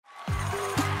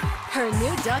Her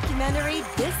new documentary,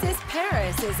 This is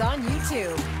Paris, is on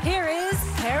YouTube. Here is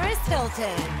Paris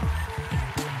Hilton.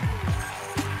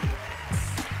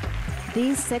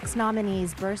 These 6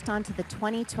 nominees burst onto the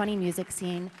 2020 music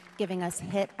scene, giving us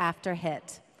hit after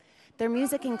hit. Their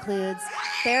music includes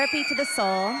therapy to the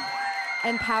soul,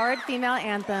 empowered female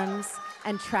anthems,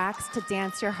 and tracks to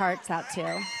dance your hearts out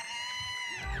to.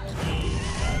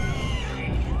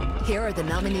 Here are the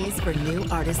nominees for New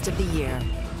Artist of the Year.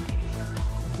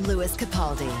 Louis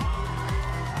Capaldi,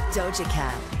 Doja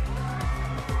Cat,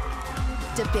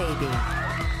 DaBaby,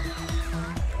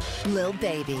 Lil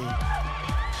Baby,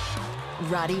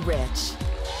 Roddy Ricch,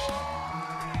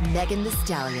 Megan Thee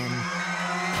Stallion.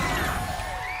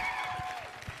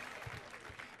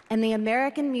 And the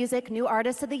American Music New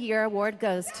Artist of the Year award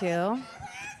goes to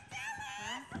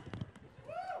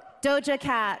Doja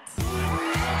Cat.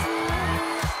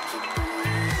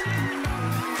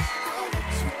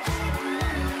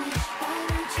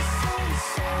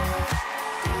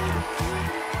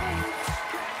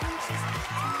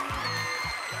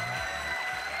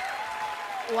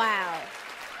 Wow.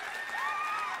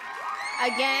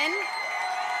 Again,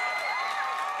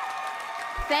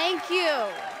 thank you.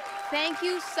 Thank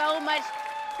you so much.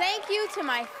 Thank you to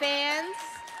my fans.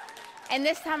 And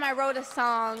this time I wrote a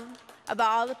song about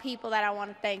all the people that I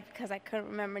want to thank because I couldn't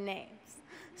remember names.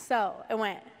 So it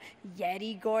went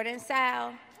Yeti, Gordon,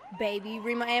 Sal, Baby,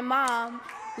 Rima, and Mom,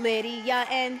 Lydia,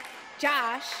 and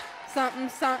Josh, something,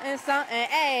 something, something,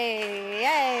 hey,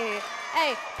 hey,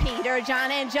 hey, Peter,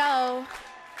 John, and Joe.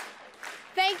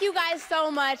 Thank you guys so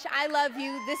much. I love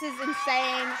you. This is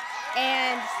insane.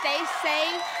 And stay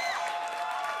safe.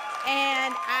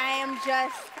 And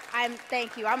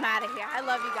thank you. I'm out of here. I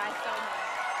love you guys so much.